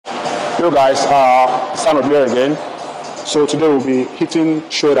Hello guys, it's Arnold here again. So today we'll be hitting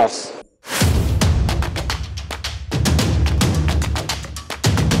shoulders.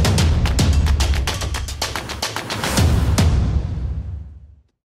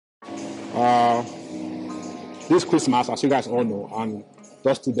 This Christmas, as you guys all know, and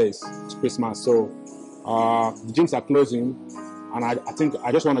just 2 days, it's Christmas. So the gyms are closing, and I think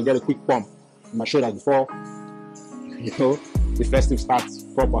I just want to get a quick pump in my shoulders before, the festive starts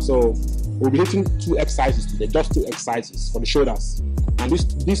proper. So we'll be hitting 2 exercises today, just 2 exercises for the shoulders. And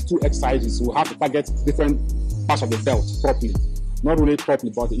these 2 exercises will have to target different parts of the belt properly. Not really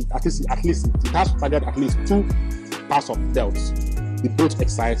properly, but at least it has to target at least 2 parts of the delts, the both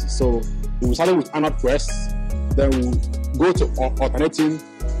exercises. So we'll start with Arnold press, then we'll go to alternating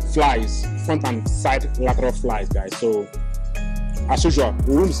flies, front and side lateral flies, guys. So as usual,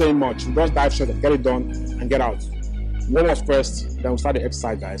 we won't be saying much. We'll just dive straight and get it done and get out. Warm up first, then we'll start the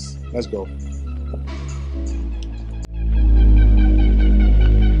exercise, guys. Let's go.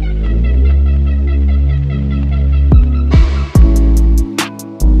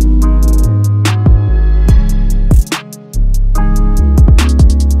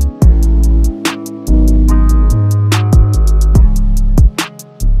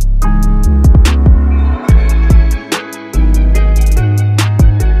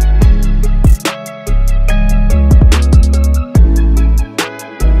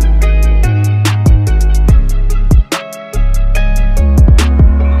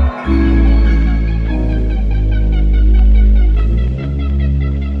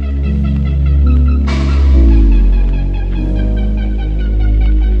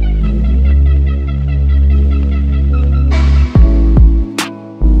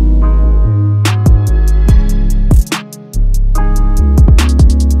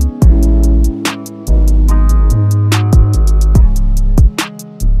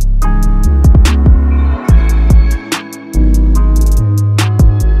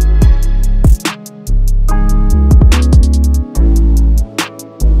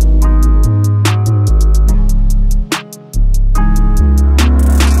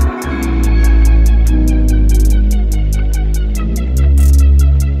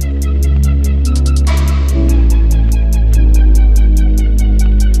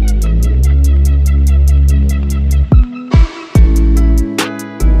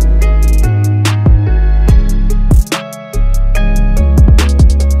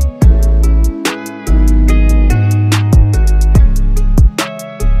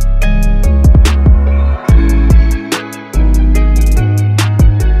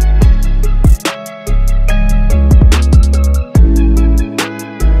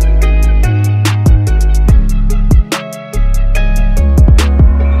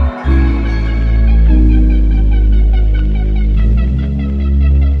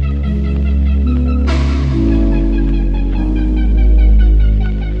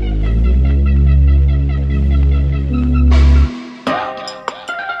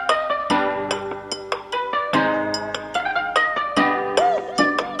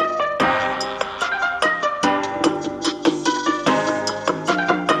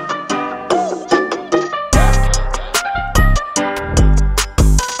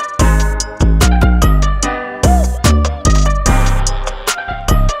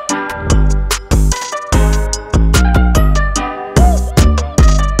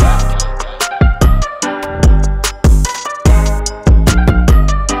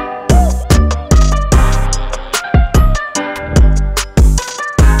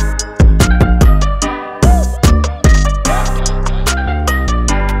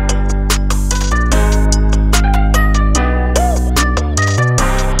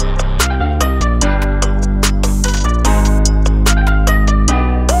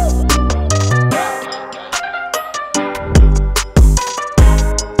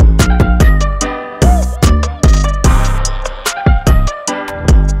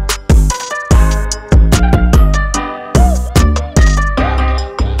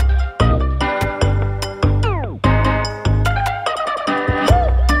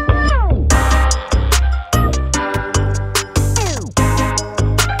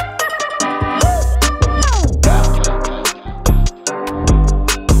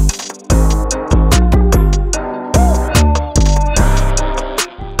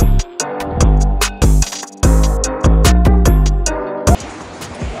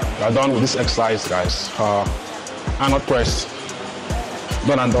 We are done with this exercise, guys. Arnold press,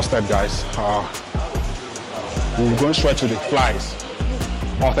 done and dusted, guys. We're going straight to the flies,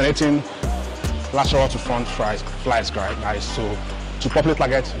 alternating lateral to front flies, guys. So to properly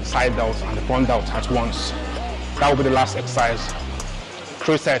target the side delt and the front delt at once. That will be the last exercise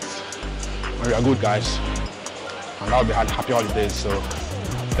 3 sets, and we are good, guys. And that'll be happy holidays. So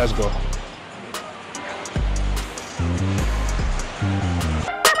let's go.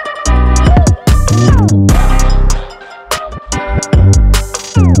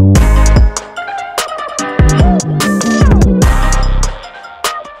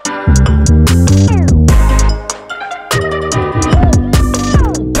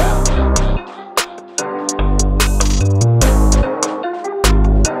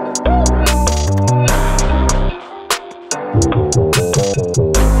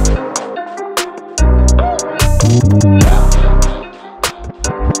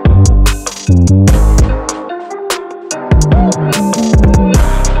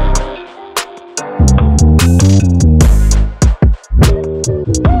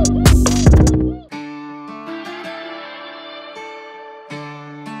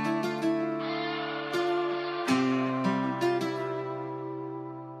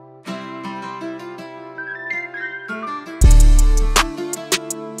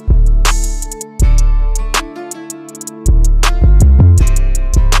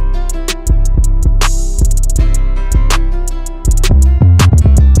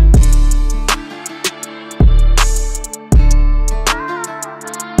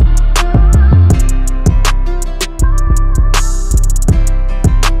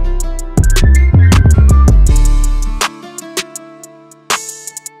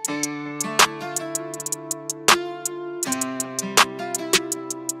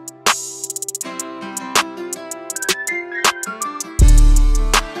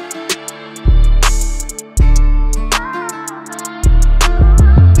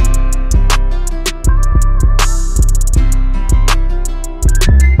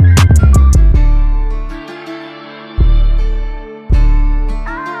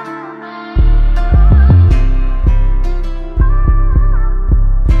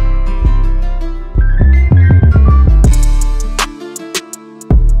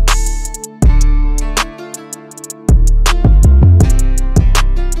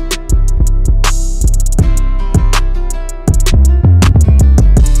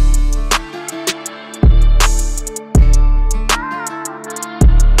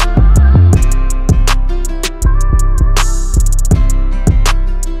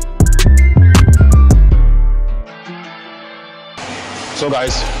 So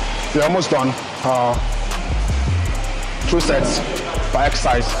guys, we're almost done. 2 sets per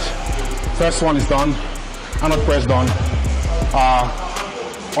exercise. First one is done, ARNOLD press done.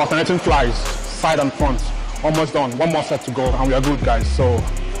 Alternating flies, side and front, almost done. 1 more set to go and we are good, guys. So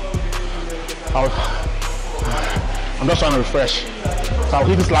I'm just trying to refresh. So I'll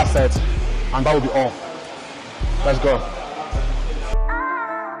hit this last set and that will be all. Let's go.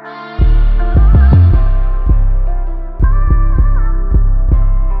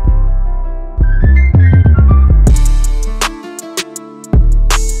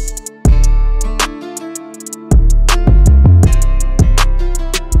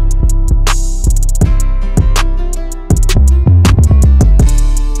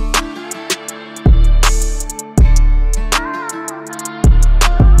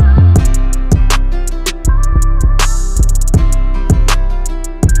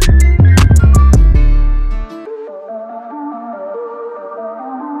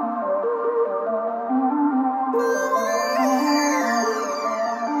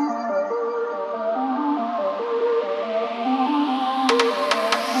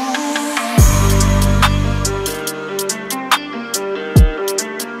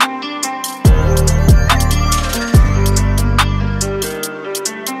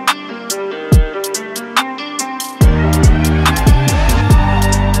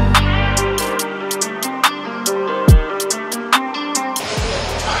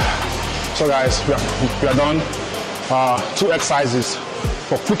 So guys, we are done. 2 exercises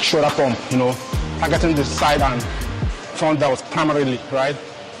for quick shoulder pump, you know, targeting the side and front delts primarily, right?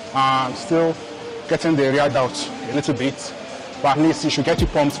 Still getting the rear delts a little bit, but at least it should get you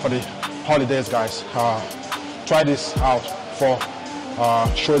pumped for the holidays, guys. Try this out for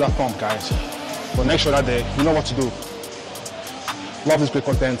shoulder pump, guys. For next shoulder day, you know what to do. Love this great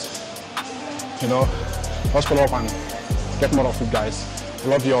content, you know. Let's follow up and get more of it, guys.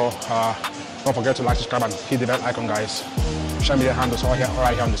 Love your, don't forget to like, subscribe and hit the bell icon, guys. Social media handles all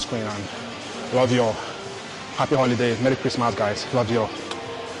right here on the screen, and love your happy holiday. Merry Christmas, guys. Love you all.